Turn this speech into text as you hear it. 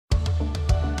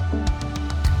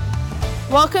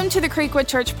Welcome to the Creekwood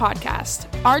Church podcast.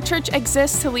 Our church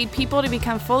exists to lead people to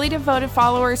become fully devoted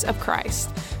followers of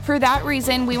Christ. For that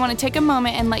reason, we want to take a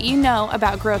moment and let you know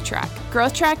about Growth Track.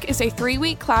 Growth Track is a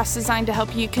 3-week class designed to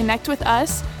help you connect with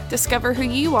us, discover who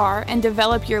you are, and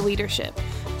develop your leadership.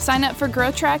 Sign up for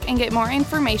Growth Track and get more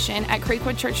information at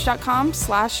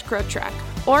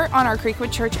creekwoodchurch.com/growthtrack or on our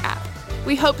Creekwood Church app.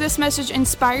 We hope this message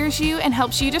inspires you and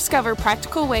helps you discover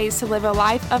practical ways to live a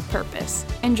life of purpose.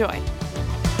 Enjoy.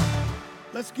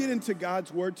 Let's get into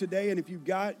God's Word today, and if you've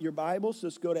got your Bibles,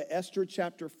 let's go to Esther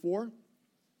chapter 4.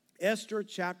 Esther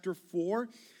chapter 4,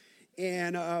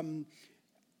 and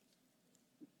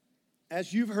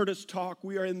as you've heard us talk,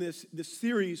 we are in this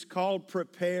series called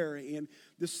Prepare, and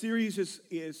the series is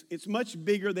it's much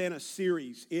bigger than a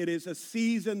series. It is a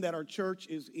season that our church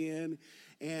is in,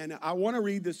 and I want to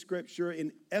read the scripture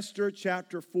in Esther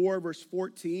chapter 4, verse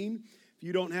 14. If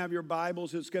you don't have your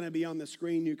Bibles, it's going to be on the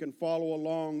screen. You can follow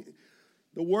along.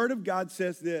 The Word of God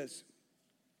says this,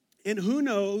 "And who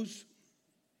knows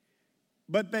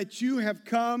but that you have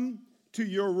come to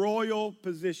your royal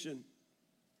position."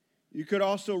 You could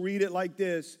also read it like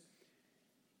this,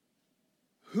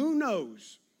 "Who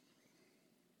knows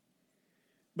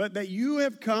but that you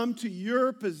have come to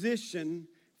your position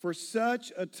for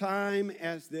such a time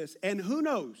as this?" And who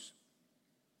knows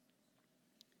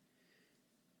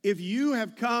if you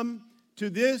have come to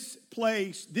this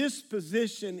place, this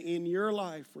position in your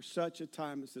life for such a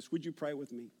time as this. Would you pray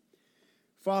with me?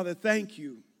 Father, thank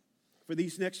you for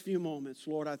these next few moments.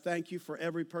 Lord, I thank you for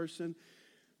every person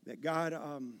that God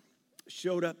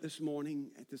showed up this morning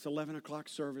at this 11 o'clock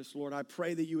service. Lord, I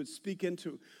pray that you would speak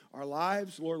into our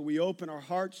lives. Lord, we open our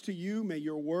hearts to you. May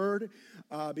your word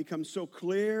become so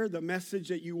clear, the message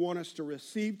that you want us to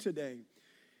receive today.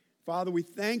 Father, we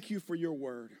thank you for your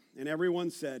word. And everyone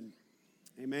said,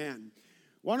 amen.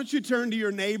 Why don't you turn to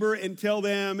your neighbor and tell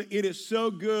them, it is so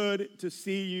good to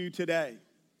see you today.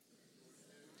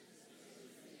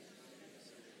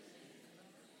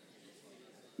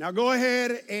 Now go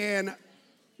ahead and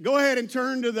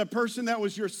turn to the person that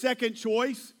was your second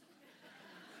choice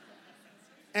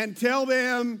and tell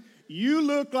them, you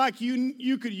look like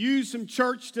you could use some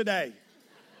church today.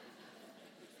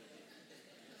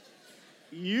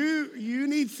 You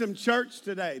need some church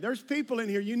today. There's people in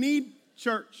here, you need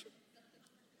church.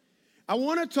 I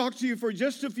want to talk to you for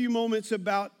just a few moments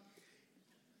about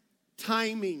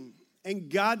timing and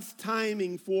God's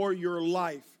timing for your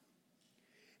life.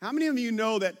 How many of you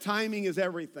know that timing is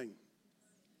everything?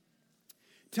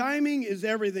 Timing is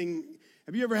everything.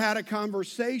 Have you ever had a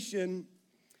conversation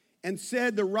and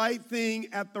said the right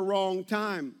thing at the wrong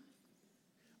time?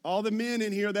 All the men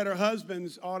in here that are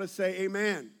husbands ought to say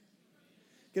amen,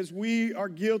 because we are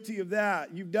guilty of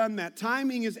that. You've done that.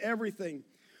 Timing is everything.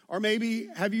 Or maybe,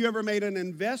 have you ever made an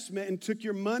investment and took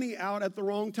your money out at the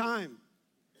wrong time?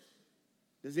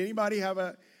 Does anybody have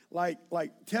a like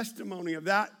testimony of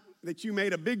that you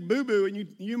made a big boo-boo and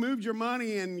you moved your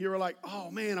money and you were like, oh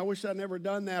man, I wish I'd never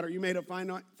done that, or you made a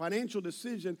financial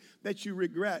decision that you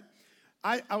regret?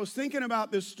 I was thinking about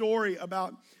this story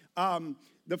about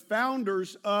the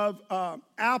founders of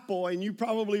Apple, and you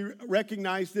probably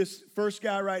recognize this first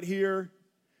guy right here.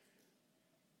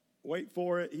 Wait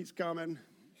for it, he's coming.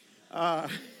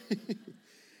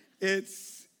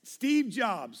 It's Steve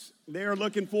Jobs. They're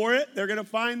looking for it. They're going to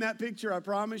find that picture, I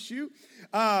promise you.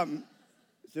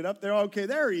 Is it up there? Okay,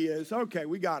 there he is. Okay,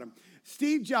 we got him.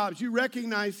 Steve Jobs, you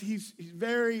recognize he's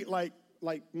very, like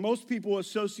most people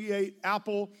associate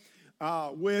Apple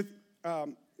with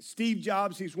Steve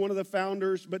Jobs. He's one of the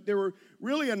founders, but there were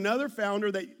really another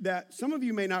founder that some of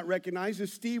you may not recognize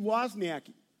is Steve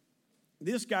Wozniacki.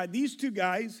 This guy, these two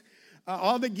guys,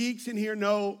 all the geeks in here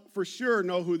know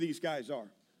who these guys are.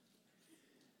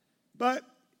 But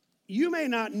you may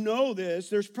not know this.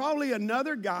 There's probably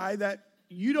another guy that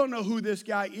you don't know who this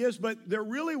guy is, but there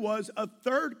really was a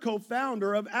third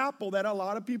co-founder of Apple that a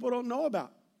lot of people don't know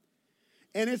about.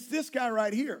 And it's this guy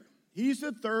right here. He's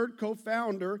the third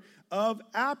co-founder of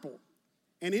Apple,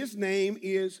 and his name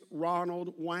is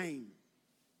Ronald Wayne.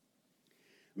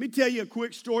 Let me tell you a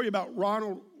quick story about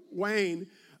Ronald Wayne.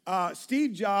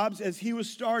 Steve Jobs, as he was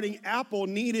starting Apple,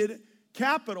 needed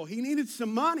capital. He needed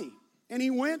some money. And he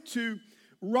went to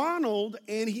Ronald,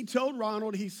 and he told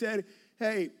Ronald, he said,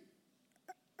 hey,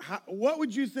 what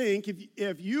would you think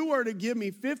if you were to give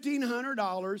me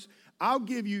 $1,500, I'll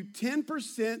give you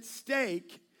 10%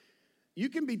 stake. You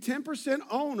can be 10%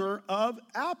 owner of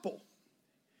Apple.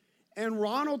 And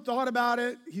Ronald thought about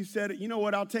it. He said, you know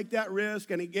what, I'll take that risk.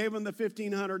 And he gave him the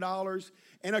 $1,500.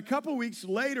 And a couple weeks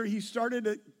later, he started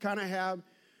to kind of have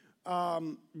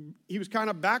he was kind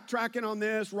of backtracking on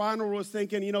this. Ronald was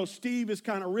thinking, Steve is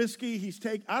kind of risky.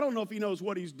 I don't know if he knows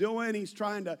what he's doing. He's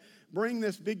trying to bring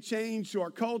this big change to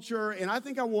our culture, and I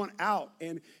think I want out.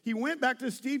 And he went back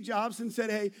to Steve Jobs and said,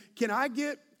 hey, can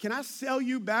I sell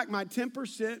you back my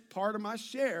 10% part of my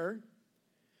share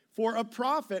for a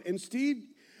profit? And Steve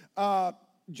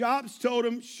Jobs told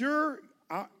him, sure,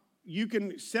 you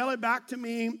can sell it back to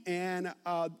me. And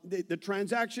the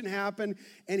transaction happened.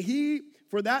 And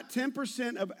for that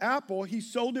 10% of Apple, he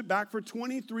sold it back for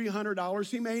 $2,300.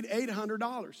 He made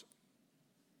 $800.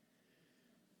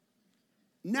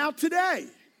 Now today,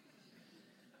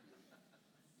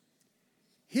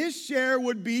 his share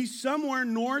would be somewhere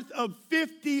north of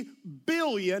 $50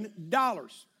 billion.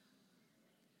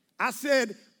 I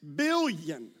said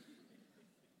billion.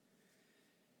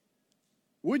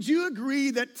 Would you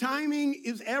agree that timing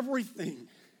is everything?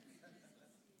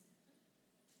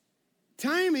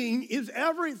 Timing is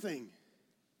everything.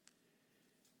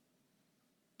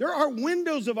 There are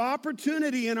windows of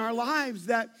opportunity in our lives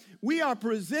that we are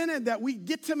presented, that we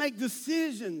get to make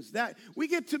decisions, that we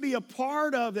get to be a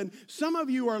part of. And some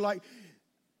of you are like,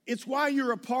 it's why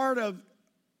you're a part of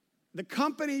the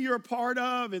company you're a part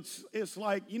of. It's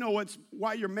like, it's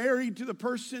why you're married to the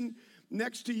person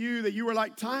next to you, that you were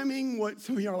like, timing.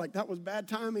 Some of you are like, that was bad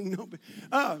timing. No,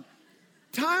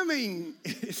 timing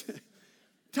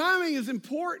is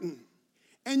important.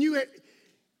 And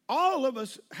all of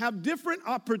us have different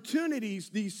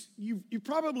opportunities. You've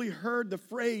probably heard the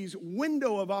phrase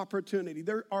window of opportunity.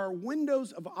 There are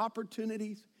windows of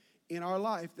opportunities in our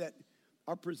life that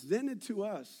are presented to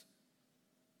us.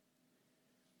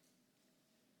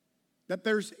 That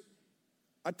there's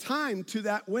a time to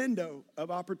that window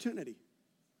of opportunity.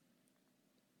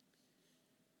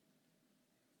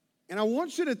 And I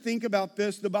want you to think about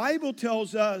this. The Bible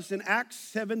tells us in Acts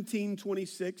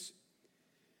 17:26,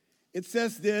 it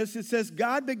says this. It says,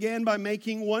 God began by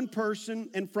making one person,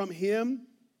 and from him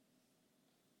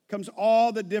comes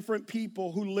all the different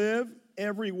people who live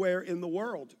everywhere in the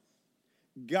world.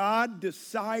 God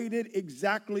decided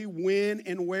exactly when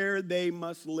and where they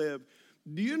must live.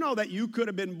 Do you know that you could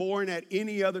have been born at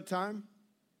any other time?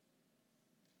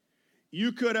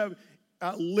 You could have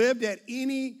lived at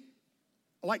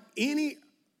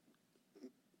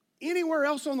anywhere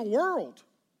else on the world.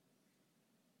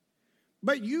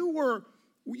 But you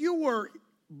were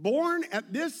born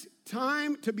at this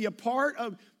time to be a part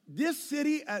of this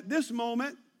city at this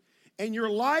moment, and your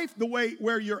life, the way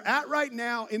where you're at right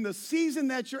now, in the season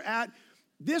that you're at,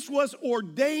 this was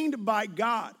ordained by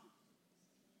God.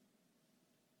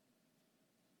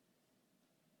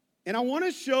 And I want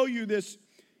to show you this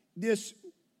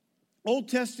Old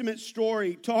Testament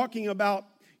story talking about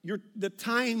the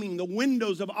timing, the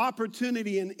windows of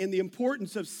opportunity, and the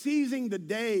importance of seizing the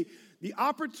day, the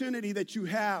opportunity that you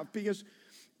have. Because,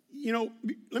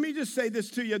 let me just say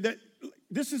this to you, that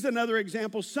this is another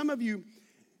example. Some of you,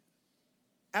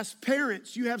 as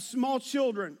parents, you have small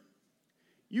children.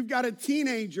 You've got a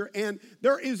teenager, and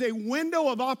there is a window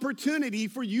of opportunity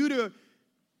for you to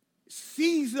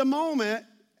seize the moment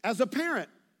as a parent.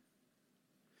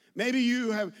 Maybe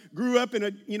you grew up in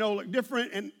a,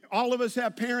 different, and all of us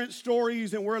have parent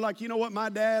stories, and we're like, my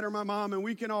dad or my mom, and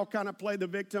we can all kind of play the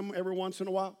victim every once in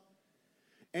a while.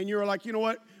 And you're like,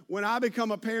 when I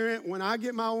become a parent, when I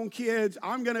get my own kids,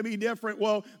 I'm going to be different.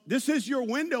 Well, this is your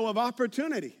window of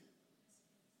opportunity.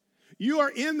 You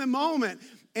are in the moment,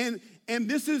 and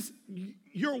this is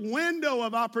your window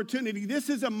of opportunity. This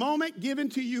is a moment given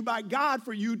to you by God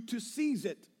for you to seize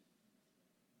it.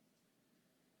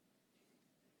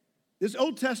 This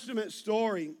Old Testament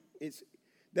story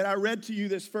that I read to you,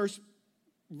 this first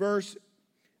verse,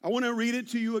 I want to read it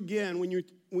to you again when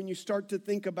you start to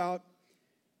think about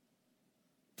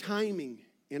timing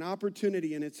and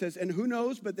opportunity. And it says, and who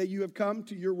knows but that you have come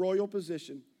to your royal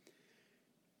position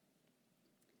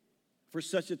for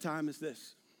such a time as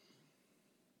this.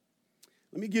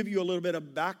 Let me give you a little bit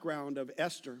of background of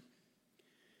Esther.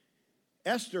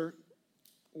 Esther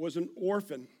was an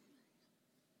orphan.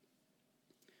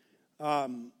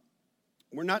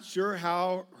 We're not sure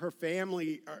how her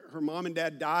family, her mom and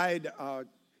dad died.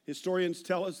 Historians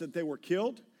tell us that they were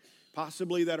killed,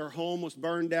 possibly that her home was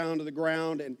burned down to the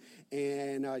ground,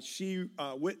 and she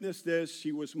witnessed this.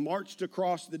 She was marched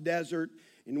across the desert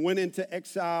and went into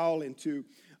exile into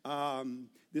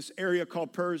this area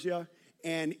called Persia,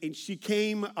 and she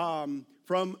came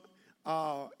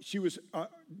she was a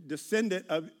descendant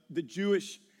of the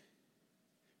Jewish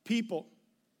people.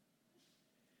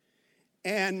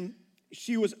 And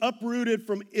she was uprooted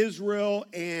from Israel,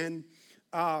 and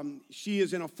she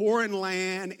is in a foreign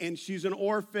land, and she's an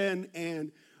orphan,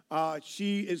 and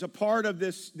She is a part of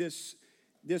this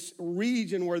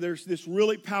region where there's this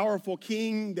really powerful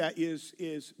king that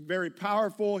is very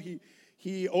powerful.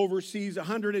 He oversees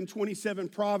 127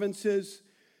 provinces.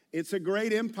 It's a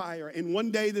great empire. And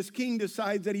one day this king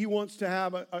decides that he wants to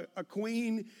have a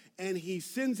queen, and he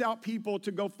sends out people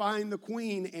to go find the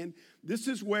queen. And this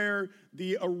is where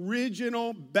the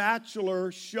original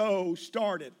Bachelor show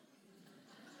started.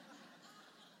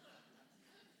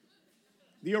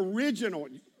 The original.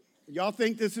 Y'all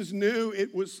think this is new?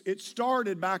 It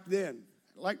started back then.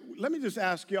 Like, let me just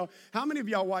ask y'all, how many of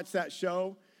y'all watch that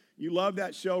show? You love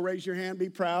that show? Raise your hand, be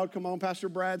proud. Come on, Pastor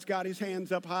Brad's got his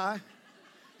hands up high.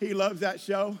 He loves that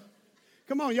show.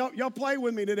 Come on, y'all play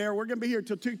with me today. We're going to be here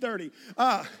till 2:30.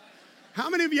 How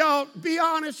many of y'all, be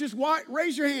honest, just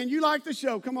raise your hand. You like the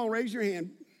show. Come on, raise your hand.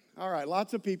 All right,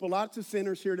 lots of people, lots of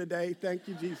sinners here today. Thank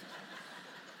you, Jesus.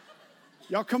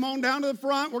 Y'all come on down to the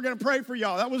front. We're going to pray for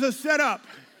y'all. That was a setup.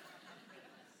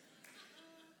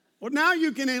 Well, now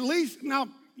you can at least,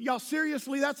 y'all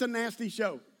seriously, that's a nasty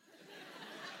show.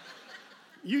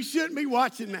 You shouldn't be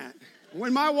watching that.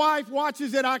 When my wife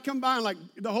watches it, I come by and like,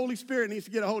 the Holy Spirit needs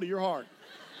to get a hold of your heart.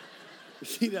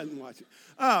 She doesn't watch it.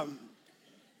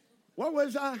 What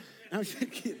was I? I was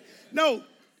just kidding. No,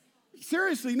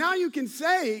 seriously, now you can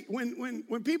say,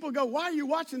 when people go, why are you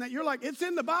watching that? You're like, it's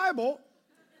in the Bible.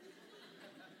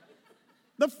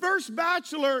 The first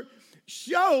Bachelor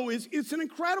show it's an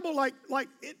incredible,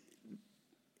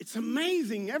 it's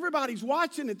amazing. Everybody's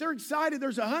watching it. They're excited.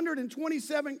 There's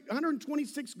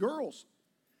 126 girls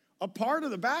a part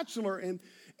of The Bachelor,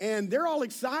 and they're all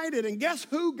excited. And guess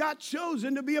who got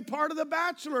chosen to be a part of The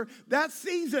Bachelor that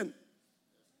season?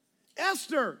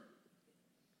 Esther.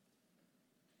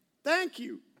 Thank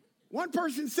you. One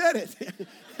person said it.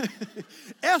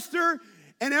 Esther,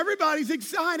 and everybody's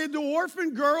excited. The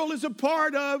orphan girl is a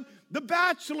part of The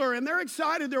Bachelor, and they're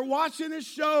excited. They're watching this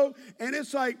show, and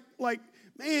it's like,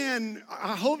 man,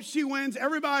 I hope she wins.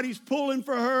 Everybody's pulling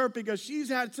for her because she's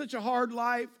had such a hard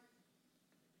life.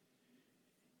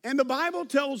 And the Bible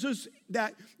tells us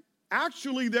that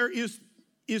actually there is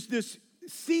this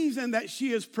season that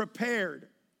she is prepared.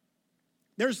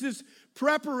 There's this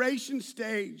preparation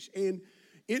stage, and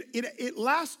it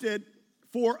lasted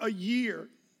for a year,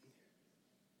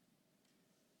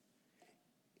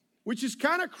 which is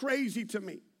kind of crazy to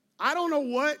me. I don't know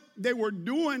what they were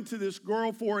doing to this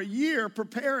girl for a year,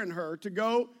 preparing her to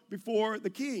go before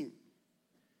the king.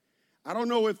 I don't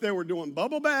know if they were doing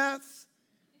bubble baths,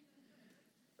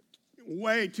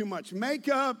 way too much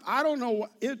makeup. I don't know.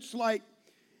 It's like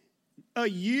a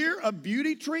year of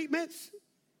beauty treatments.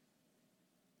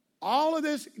 All of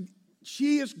this,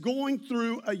 she is going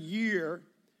through a year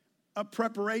of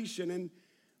preparation. And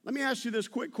let me ask you this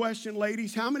quick question,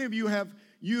 ladies. How many of you have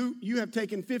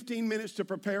taken 15 minutes to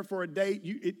prepare for a date?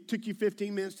 It took you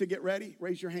 15 minutes to get ready?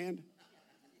 Raise your hand.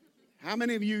 How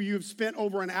many of you've spent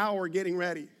over an hour getting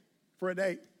ready for a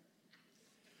date?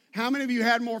 How many of you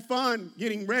had more fun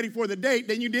getting ready for the date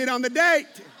than you did on the date?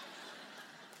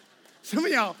 Some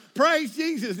of y'all, praise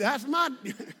Jesus, that's my,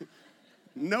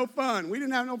 no fun. We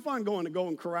didn't have no fun going to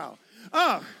Golden Corral.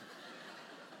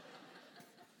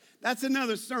 That's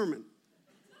another sermon.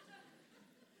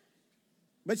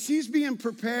 But she's being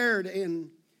prepared and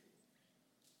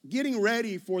getting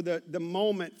ready for the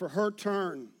moment, for her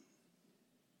turn.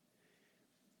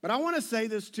 But I want to say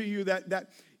this to you, that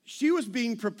she was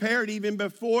being prepared even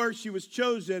before she was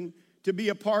chosen to be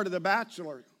a part of The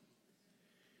Bachelor.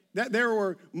 That there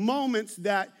were moments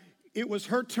that it was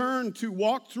her turn to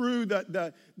walk through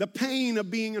the pain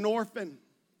of being an orphan.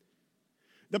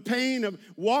 The pain of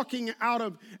walking out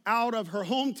of her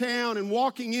hometown and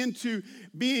walking into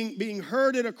being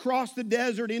herded across the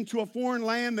desert into a foreign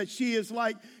land that she is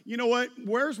like, you know what,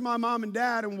 where's my mom and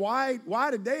dad, and why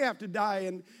did they have to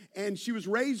die? And she was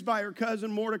raised by her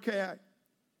cousin Mordecai.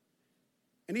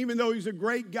 And even though he's a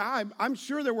great guy, I'm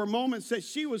sure there were moments that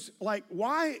she was like,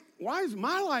 why is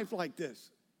my life like this?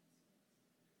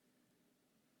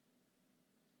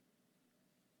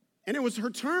 And it was her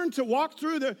turn to walk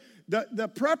through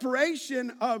the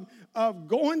preparation of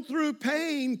going through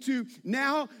pain to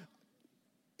now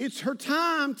it's her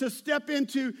time to step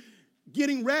into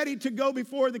getting ready to go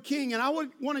before the king. And I would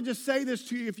want to just say this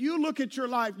to you. If you look at your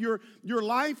life, your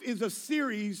life is a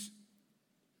series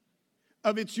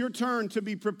of it's your turn to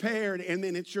be prepared, and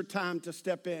then it's your time to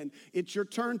step in. It's your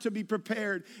turn to be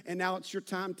prepared, and now it's your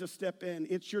time to step in.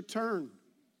 It's your turn.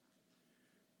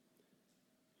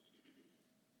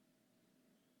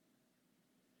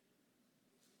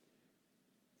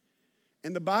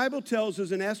 And the Bible tells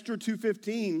us in Esther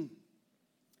 2:15,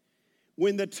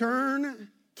 when the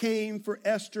turn came for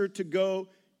Esther to go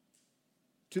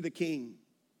to the king.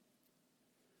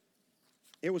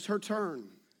 It was her turn.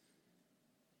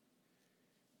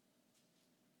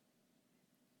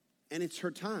 And it's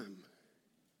her time.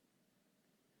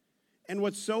 And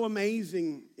what's so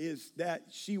amazing is that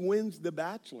she wins the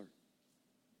Bachelor.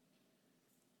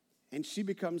 And she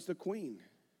becomes the queen.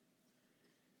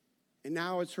 And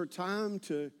now it's her time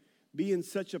to be in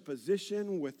such a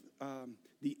position with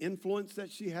the influence that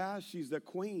she has. She's the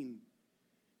queen.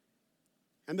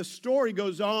 And the story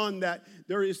goes on that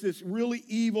there is this really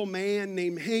evil man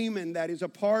named Haman that is a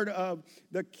part of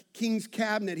the king's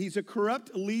cabinet. He's a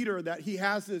corrupt leader that he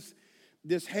has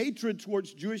this hatred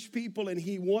towards Jewish people, and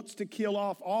he wants to kill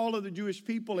off all of the Jewish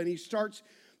people, and he starts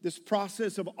this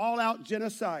process of all-out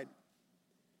genocide.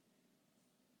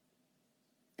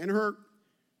 And her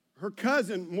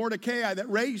cousin, Mordecai, that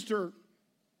raised her,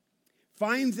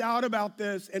 finds out about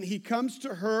this, and he comes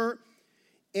to her,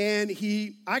 and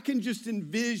I can just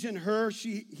envision her.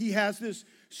 He has this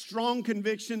strong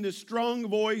conviction, this strong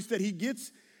voice that he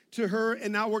gets to her.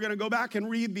 And now we're going to go back and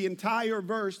read the entire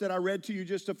verse that I read to you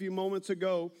just a few moments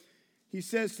ago. He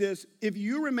says this: if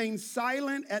you remain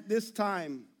silent at this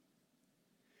time,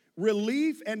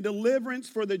 relief and deliverance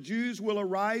for the Jews will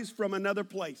arise from another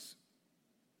place.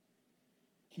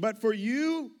 But for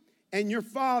you and your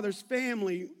father's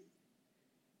family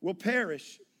will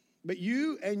perish. But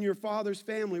you and your father's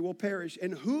family will perish.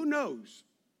 And who knows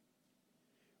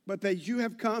but that you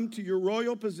have come to your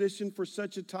royal position for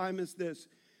such a time as this?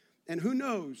 And who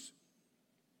knows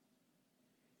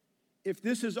if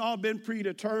this has all been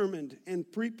predetermined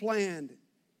and pre-planned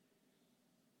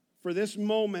for this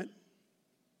moment.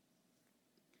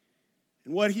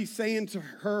 And what he's saying to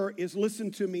her is, listen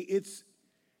to me, it's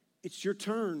your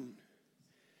turn.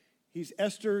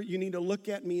 Esther, you need to look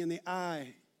at me in the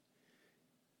eye.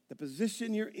 The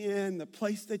position you're in, the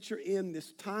place that you're in,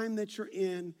 this time that you're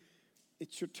in,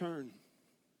 it's your turn.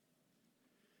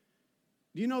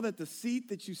 Do you know that the seat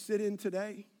that you sit in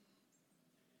today,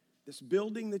 this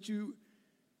building that you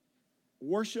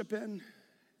worship in,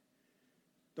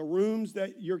 the rooms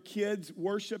that your kids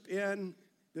worship in,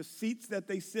 the seats that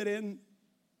they sit in,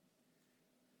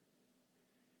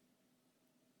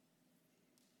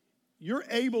 you're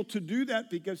able to do that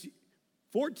because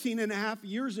 14 and a half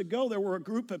years ago, there were a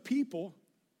group of people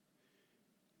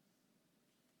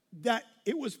that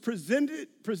it was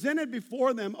presented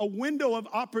before them a window of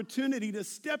opportunity to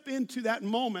step into that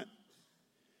moment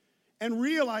and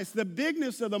realize the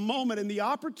bigness of the moment and the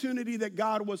opportunity that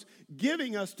God was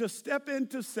giving us to step in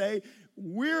to say,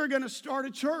 we're going to start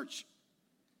a church.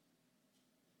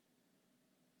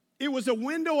 It was a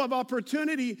window of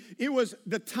opportunity. It was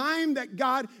the time that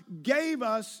God gave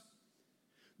us,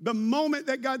 the moment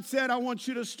that God said, I want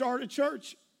you to start a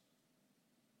church.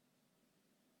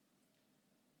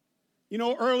 You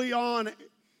know, early on,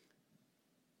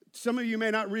 some of you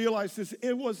may not realize this,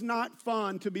 it was not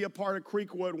fun to be a part of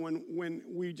Creekwood when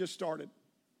we just started.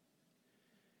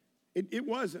 It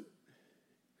wasn't.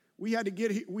 We had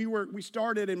to we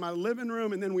started in my living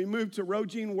room, and then we moved to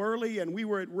Rogene Worley, and we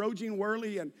were at Rogene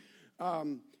Worley, and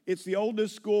it's the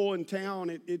oldest school in town.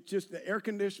 It just, the air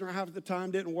conditioner half the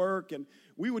time didn't work, and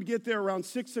we would get there around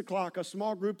 6 o'clock. A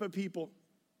small group of people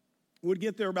would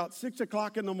get there about 6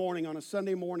 o'clock in the morning on a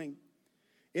Sunday morning.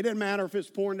 It didn't matter if it's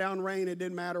pouring down rain. It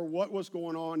didn't matter what was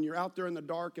going on. You're out there in the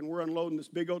dark, and we're unloading this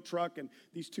big old truck and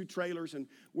these 2 trailers, and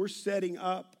we're setting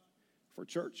up for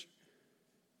church.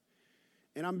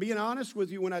 And I'm being honest with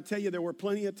you when I tell you there were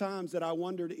plenty of times that I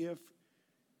wondered if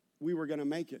we were going to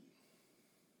make it.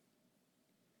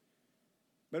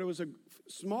 But it was a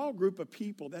small group of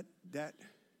people that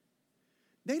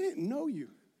they didn't know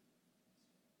you.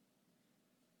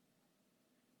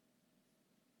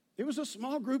 It was a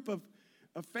small group of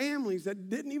families that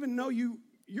didn't even know you,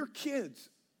 your kids.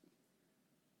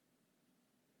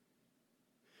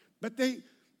 But they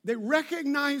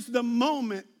recognized the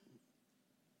moment.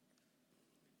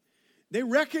 They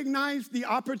recognized the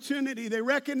opportunity. They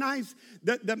recognized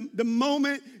the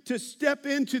moment to step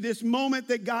into this moment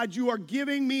that, God, you are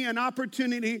giving me an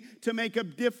opportunity to make a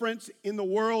difference in the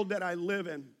world that I live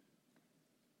in.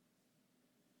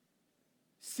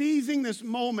 Seizing this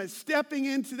moment, stepping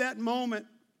into that moment.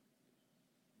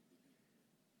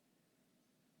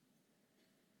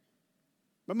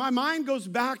 But my mind goes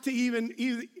back to even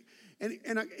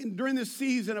and during this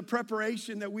season of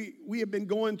preparation that we have been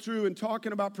going through and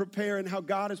talking about preparing, how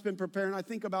God has been preparing. I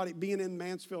think about it being in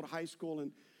Mansfield High School.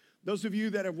 And those of you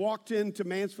that have walked into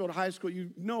Mansfield High School, you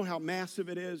know how massive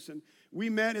it is. And we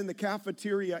met in the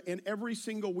cafeteria, and every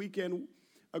single weekend,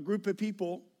 a group of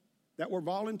people that were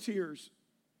volunteers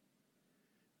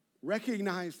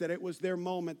recognized that it was their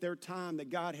moment, their time, that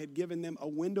God had given them a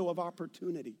window of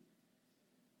opportunity.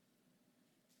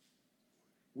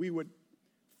 We would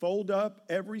fold up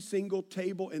every single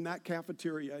table in that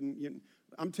cafeteria, and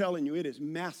I'm telling you, it is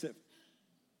massive.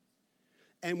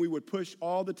 And we would push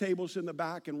all the tables in the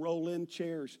back and roll in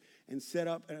chairs and set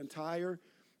up an entire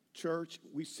church.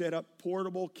 We set up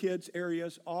portable kids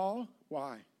areas, all.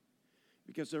 Why?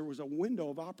 Because there was a window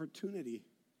of opportunity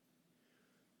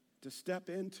to step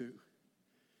into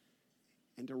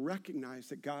and to recognize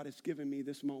that God has given me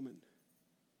this moment.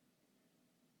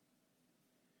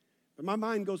 But my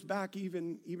mind goes back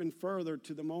even further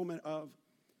to the moment of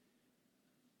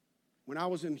when I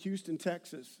was in Houston,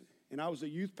 Texas, and I was a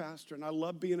youth pastor, and I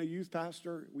loved being a youth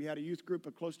pastor. We had a youth group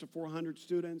of close to 400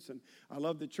 students, and I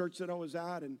loved the church that I was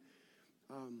at, and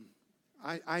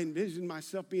I envisioned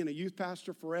myself being a youth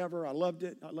pastor forever. I loved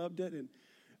it, and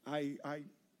I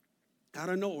out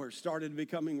of nowhere started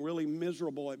becoming really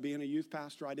miserable at being a youth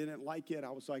pastor. I didn't like it. I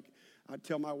was like, I'd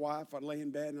tell my wife, I'd lay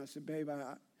in bed, and I said, babe,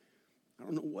 I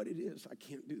don't know what it is. I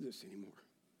can't do this anymore.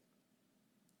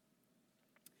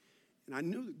 And I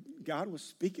knew that God was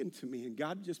speaking to me, and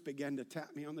God just began to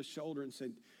tap me on the shoulder and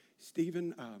said,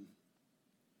 Stephen, I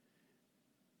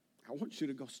want you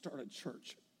to go start a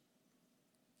church.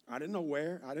 I didn't know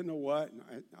where. I didn't know what.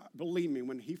 Believe me,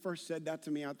 when he first said that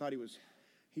to me, I thought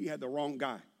he had the wrong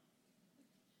guy.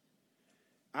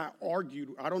 I argued.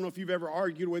 I don't know if you've ever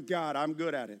argued with God. I'm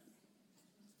good at it.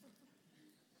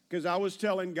 Because I was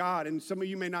telling God, and some of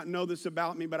you may not know this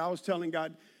about me, but I was telling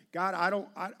God,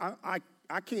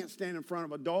 I can't stand in front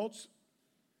of adults.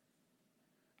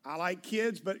 I like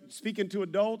kids, but speaking to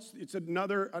adults, it's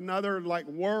another like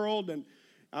world. And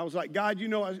I was like, God, you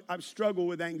know, I've struggled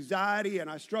with anxiety, and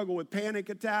I struggle with panic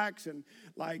attacks, and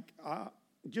like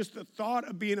just the thought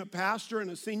of being a pastor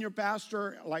and a senior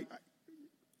pastor, like,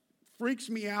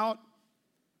 freaks me out.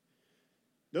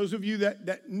 Those of you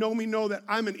that know me know that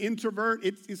I'm an introvert.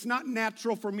 It's not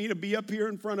natural for me to be up here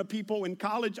in front of people. In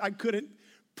college, I couldn't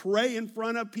pray in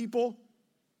front of people.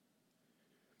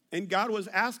 And God was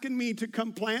asking me to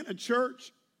come plant a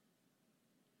church.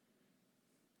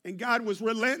 And God was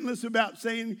relentless about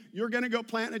saying, you're going to go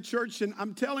plant a church. And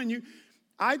I'm telling you,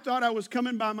 I thought I was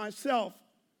coming by myself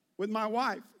with my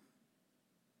wife.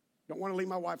 Don't want to leave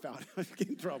my wife out. I get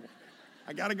in trouble.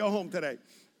 I got to go home today.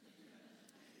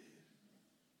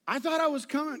 I thought I was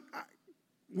coming.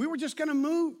 We were just going to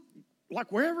move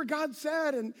like wherever God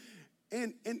said. And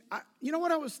you know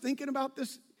what I was thinking about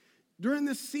this during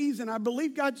this season? I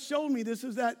believe God showed me this,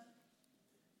 is that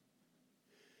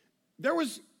there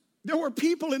were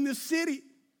people in this city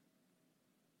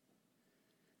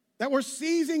that were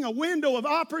seizing a window of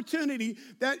opportunity,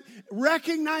 that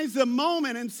recognized the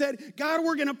moment and said, God,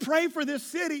 we're going to pray for this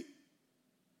city.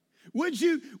 Would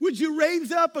you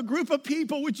raise up a group of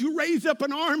people? Would you raise up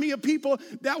an army of people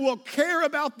that will care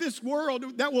about this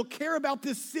world, that will care about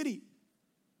this city,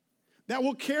 that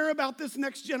will care about this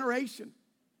next generation?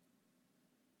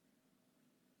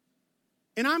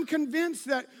 And I'm convinced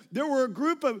that there were a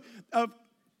group of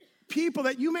people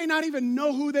that you may not even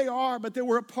know who they are, but they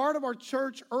were a part of our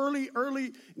church early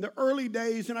in the early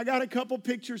days. And I got a couple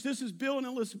pictures. This is Bill and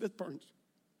Elizabeth Burns.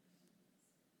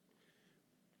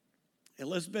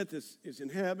 Elizabeth is in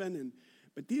heaven,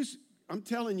 but I'm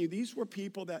telling you, these were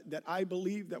people that I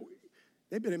believe that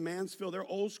they've been in Mansfield. They're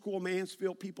old school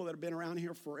Mansfield people that have been around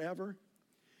here forever.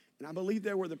 And I believe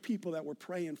they were the people that were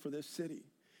praying for this city.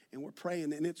 And we're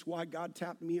praying, and it's why God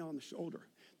tapped me on the shoulder.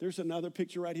 There's another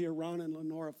picture right here, Ron and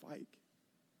Lenora Fike.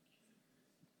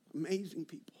 Amazing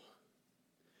people.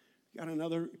 Got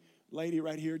another lady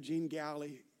right here, Jean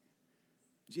Galley.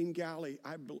 Jean Galley,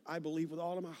 I believe with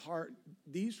all of my heart,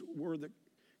 these were the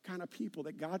kind of people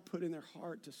that God put in their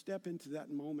heart to step into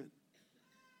that moment.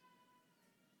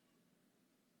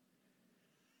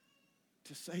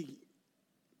 To say,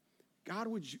 God,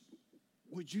 would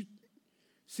you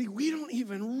see, we don't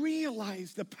even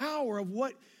realize the power of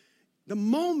what the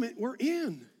moment we're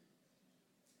in.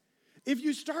 If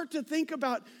you start to think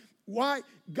about why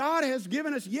God has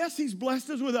given us, yes, he's blessed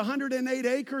us with 108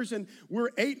 acres, and we're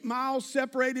 8 miles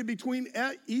separated between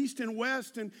east and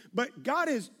west, but God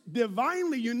has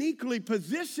divinely, uniquely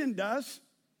positioned us,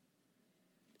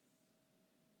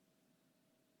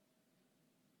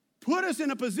 put us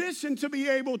in a position to be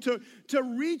able to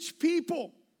reach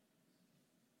people.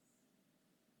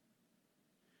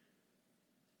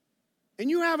 And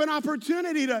you have an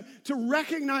opportunity to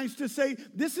recognize, to say,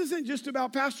 this isn't just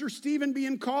about Pastor Stephen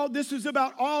being called. This is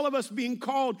about all of us being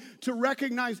called to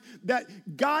recognize that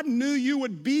God knew you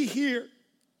would be here.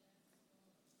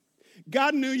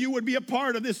 God knew you would be a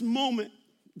part of this moment.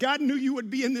 God knew you would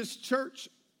be in this church.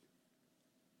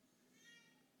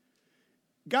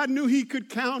 God knew he could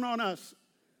count on us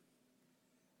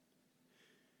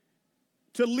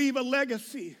to leave a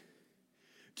legacy,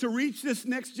 to reach this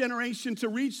next generation, to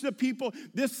reach the people.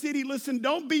 This city, listen,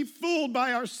 don't be fooled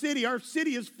by our city. Our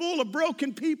city is full of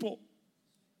broken people.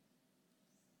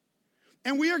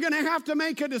 And we are going to have to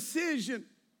make a decision.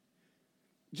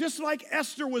 Just like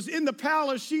Esther was in the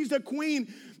palace, she's a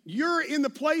queen. You're in the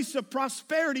place of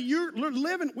prosperity.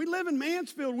 We live in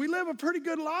Mansfield. We live a pretty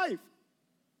good life.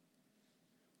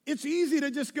 It's easy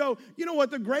to just go, you know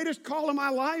what, the greatest call of my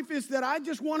life is that I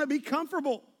just want to be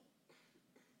comfortable.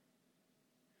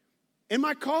 And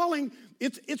my calling,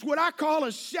 it's what I call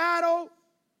a shadow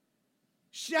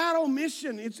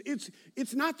mission.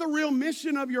 It's not the real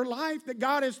mission of your life that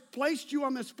God has placed you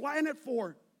on this planet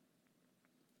for.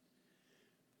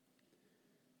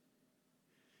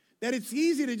 That it's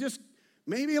easy to just,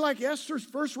 maybe like Esther's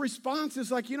first response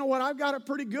is like, you know what, I've got it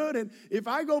pretty good. And if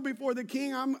I go before the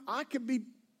king, I could be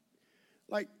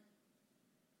like,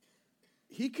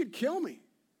 he could kill me.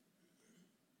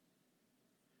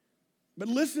 But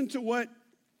listen to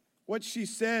what she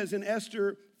says in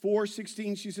Esther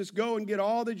 4:16. She says, go and get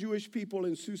all the Jewish people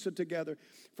in Susa together.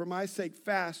 For my sake,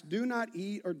 fast. Do not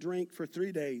eat or drink for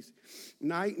 3 days,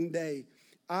 night and day.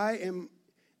 I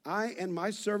and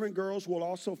my servant girls will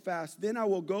also fast. Then I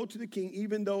will go to the king,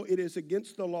 even though it is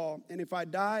against the law. And if I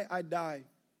die, I die.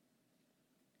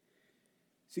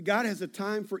 See, God has a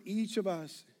time for each of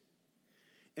us.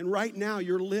 And right now,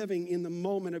 you're living in the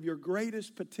moment of your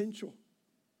greatest potential.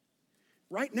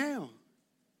 Right now.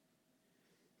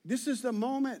 This is the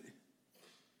moment.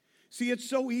 See, it's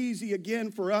so easy,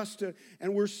 again, for us to,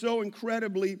 and we're so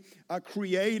incredibly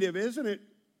creative, isn't it?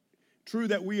 True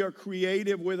that we are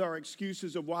creative with our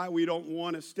excuses of why we don't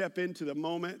want to step into the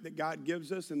moment that God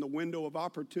gives us and the window of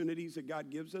opportunities that God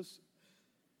gives us.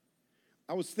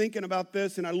 I was thinking about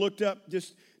this and I looked up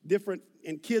just different,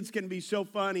 and kids can be so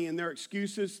funny in their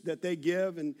excuses that they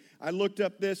give. And I looked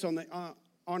up this on the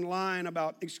online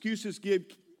about excuses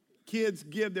kids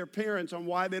give their parents on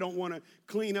why they don't want to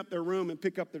clean up their room and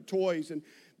pick up their toys. And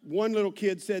one little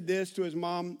kid said this to his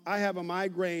mom, I have a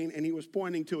migraine, and he was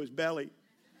pointing to his belly.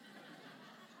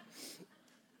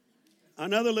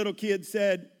 Another little kid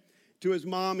said to his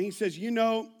mom, he says, you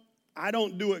know, I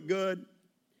don't do it good,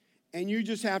 and you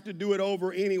just have to do it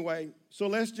over anyway. So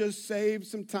let's just save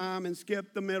some time and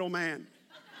skip the middleman.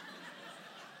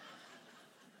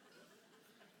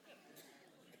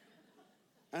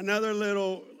 Another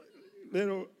little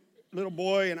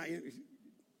boy, and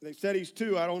they said he's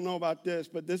 2. I don't know about this,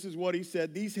 but this is what he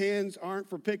said. These hands aren't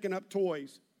for picking up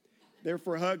toys. They're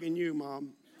for hugging you,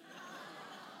 Mom.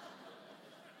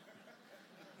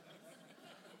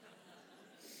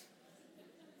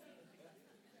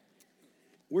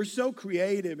 We're so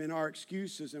creative in our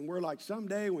excuses, and we're like,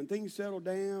 someday when things settle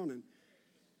down, and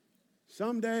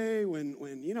someday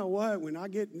when you know what, when I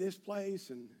get in this place,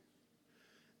 and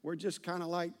we're just kind of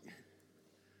like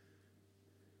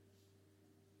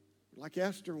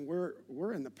Esther, and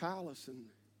we're in the palace, and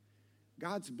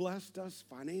God's blessed us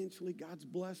financially. God's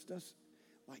blessed us.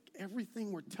 Like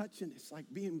everything we're touching, it's like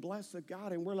being blessed of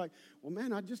God. And we're like, well,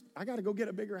 man, I got to go get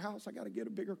a bigger house. I got to get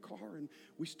a bigger car. And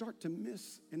we start to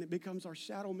miss, and it becomes our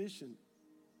shadow mission.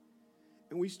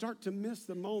 And we start to miss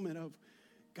the moment of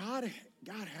God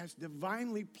has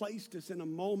divinely placed us in a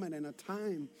moment and a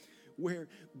time where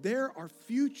there are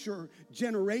future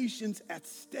generations at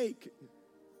stake.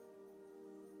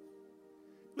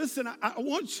 Listen, I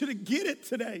want you to get it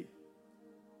today.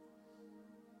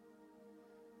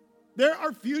 There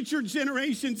are future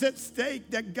generations at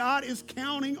stake that God is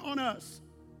counting on us.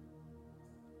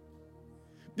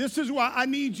 This is why I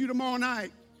need you tomorrow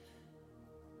night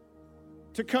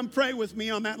to come pray with me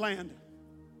on that land.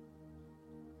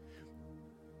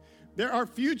 There are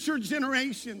future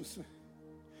generations,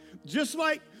 just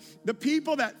like the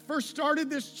people that first started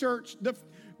this church,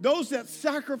 those that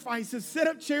sacrificed, that set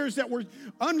up chairs, that were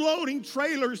unloading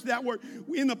trailers, that were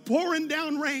in the pouring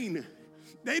down rain.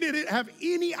 They didn't have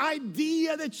any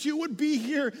idea that you would be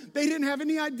here. They didn't have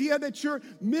any idea that your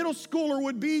middle schooler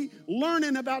would be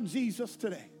learning about Jesus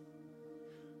today.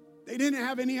 They didn't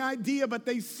have any idea, but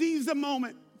they seized the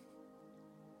moment.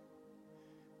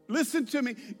 Listen to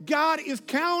me. God is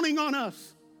counting on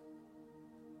us.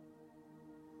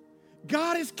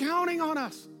 God is counting on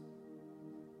us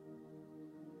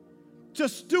to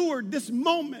steward this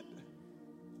moment.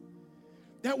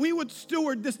 That we would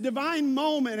steward this divine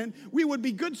moment, and we would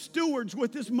be good stewards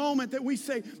with this moment, that we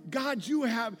say, God, you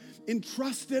have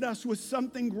entrusted us with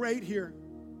something great here.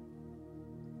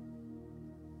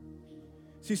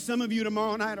 See, some of you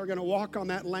tomorrow night are going to walk on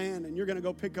that land, and you're going to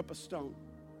go pick up a stone.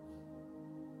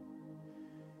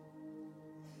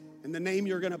 And the name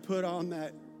you're going to put on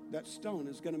that stone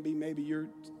is going to be maybe your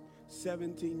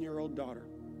 17-year-old daughter.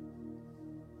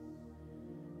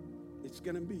 It's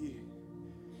going to be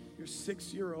your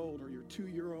 6-year-old or your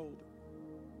 2-year-old.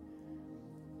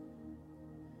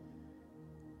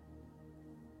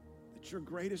 That your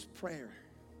greatest prayer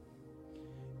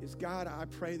is, God, I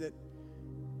pray that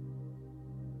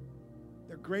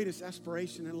their greatest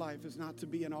aspiration in life is not to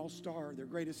be an all-star. Their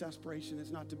greatest aspiration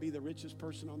is not to be the richest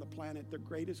person on the planet. Their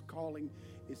greatest calling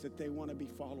is that they want to be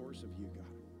followers of you, God.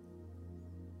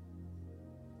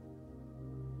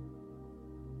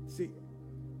 See,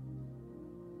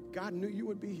 God knew you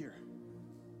would be here.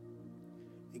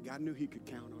 And God knew he could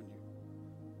count on you.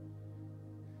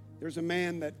 There's a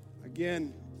man that,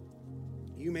 again,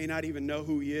 you may not even know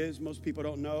who he is. Most people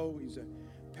don't know. He's a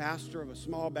pastor of a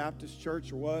small Baptist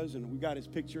church, or was, and we got his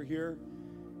picture here.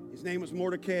 His name was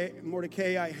Mordecai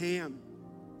Ham.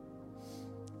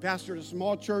 Pastored a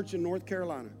small church in North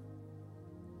Carolina.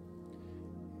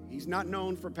 He's not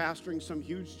known for pastoring some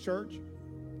huge church.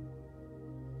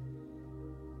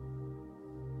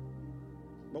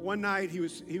 But one night he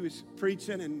was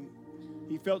preaching, and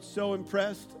he felt so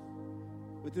impressed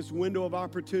with this window of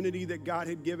opportunity that God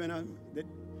had given him that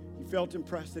he felt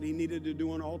impressed that he needed to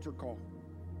do an altar call.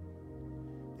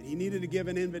 That he needed to give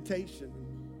an invitation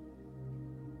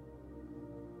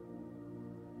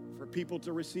for people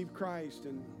to receive Christ.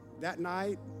 And that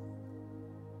night,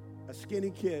 a skinny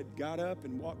kid got up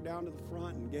and walked down to the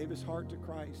front and gave his heart to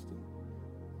Christ. And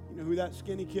you know who that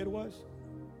skinny kid was?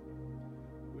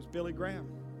 It was Billy Graham,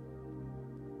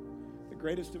 the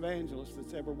greatest evangelist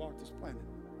that's ever walked this planet.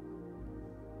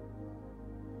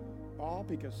 All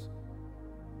because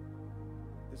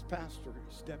this pastor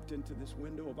stepped into this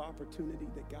window of opportunity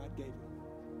that God gave him.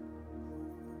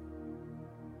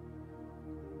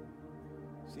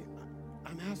 See,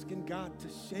 I'm asking God to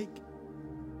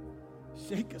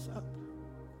shake us up.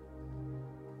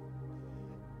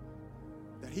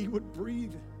 That he would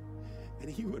breathe and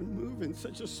he would move in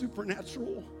such a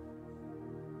supernatural,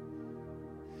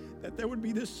 that there would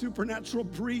be this supernatural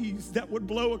breeze that would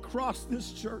blow across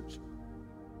this church.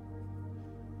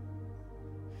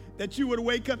 That you would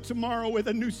wake up tomorrow with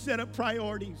a new set of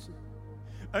priorities,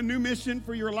 a new mission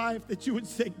for your life, that you would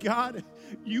say, God,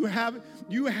 you have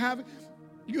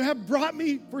brought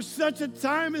me for such a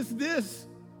time as this.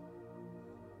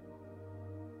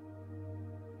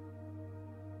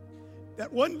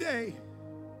 That one day,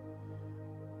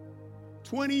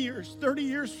 20 years, 30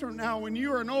 years from now, when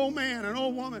you are an old man, an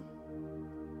old woman,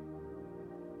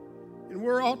 and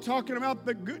we're all talking about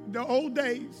the old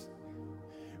days,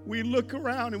 we look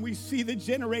around and we see the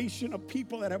generation of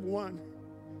people that have won,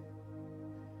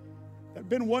 that have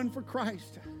been won for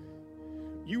Christ.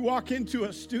 You walk into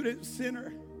a student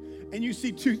center and you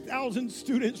see 2,000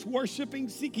 students worshiping,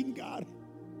 seeking God.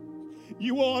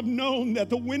 You will have known that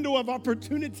the window of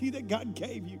opportunity that God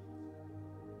gave you,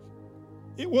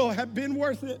 it will have been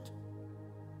worth it.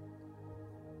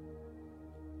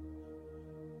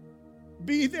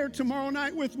 Be there tomorrow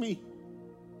night with me.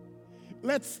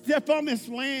 Let's step on this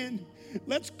land.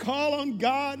 Let's call on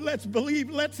God. Let's believe.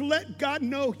 Let's let God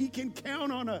know he can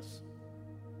count on us.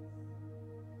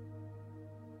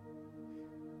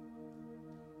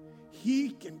 He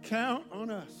can count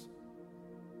on us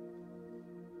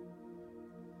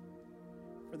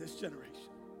for this generation.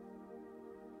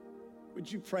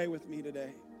 Would you pray with me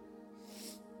today?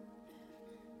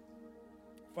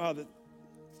 Father,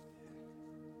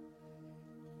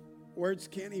 words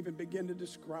can't even begin to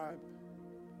describe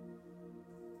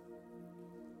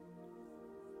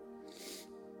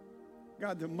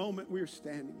God, the moment we're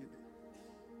standing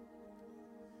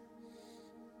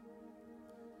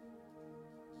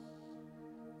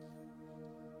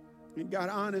in. And God,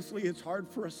 honestly, it's hard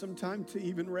for us sometimes to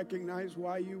even recognize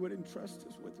why you would entrust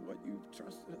us with what you've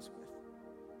trusted us with.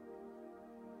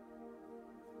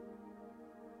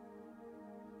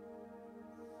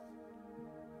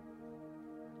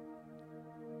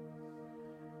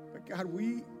 But God,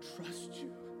 we trust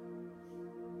you.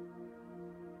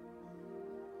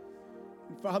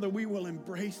 And Father, we will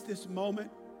embrace this moment.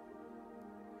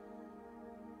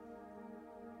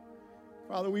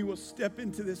 Father, we will step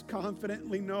into this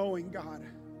confidently knowing, God,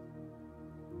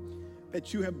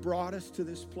 that you have brought us to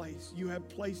this place. You have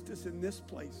placed us in this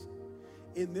place,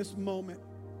 in this moment,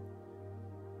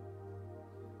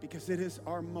 because it is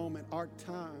our moment, our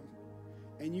time,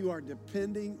 and you are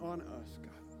depending on us, God.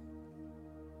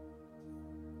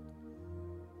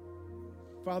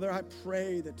 Father, I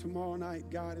pray that tomorrow night,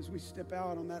 God, as we step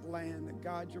out on that land, that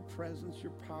God, your presence,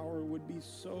 your power would be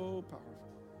so powerful.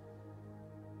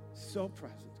 So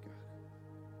present,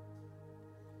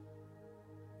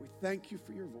 God. We thank you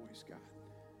for your voice, God.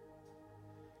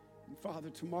 And Father,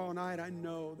 tomorrow night I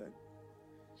know that,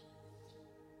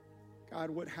 God,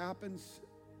 what happens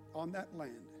on that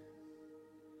land,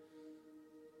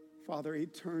 Father,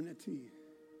 eternity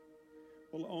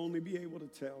will only be able to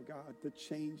tell, God, the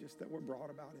changes that were brought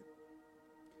about it.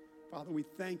 Father, we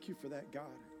thank you for that, God.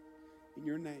 In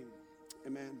your name,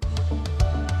 amen.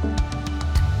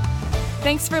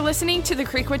 Thanks for listening to the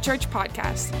Creekwood Church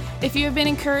podcast. If you have been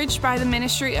encouraged by the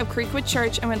ministry of Creekwood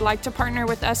Church and would like to partner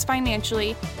with us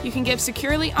financially, you can give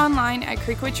securely online at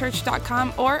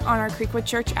creekwoodchurch.com or on our Creekwood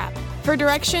Church app. For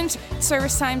directions,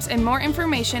 service times, and more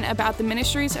information about the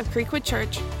ministries of Creekwood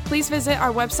Church, please visit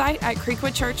our website at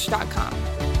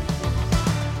creekwoodchurch.com.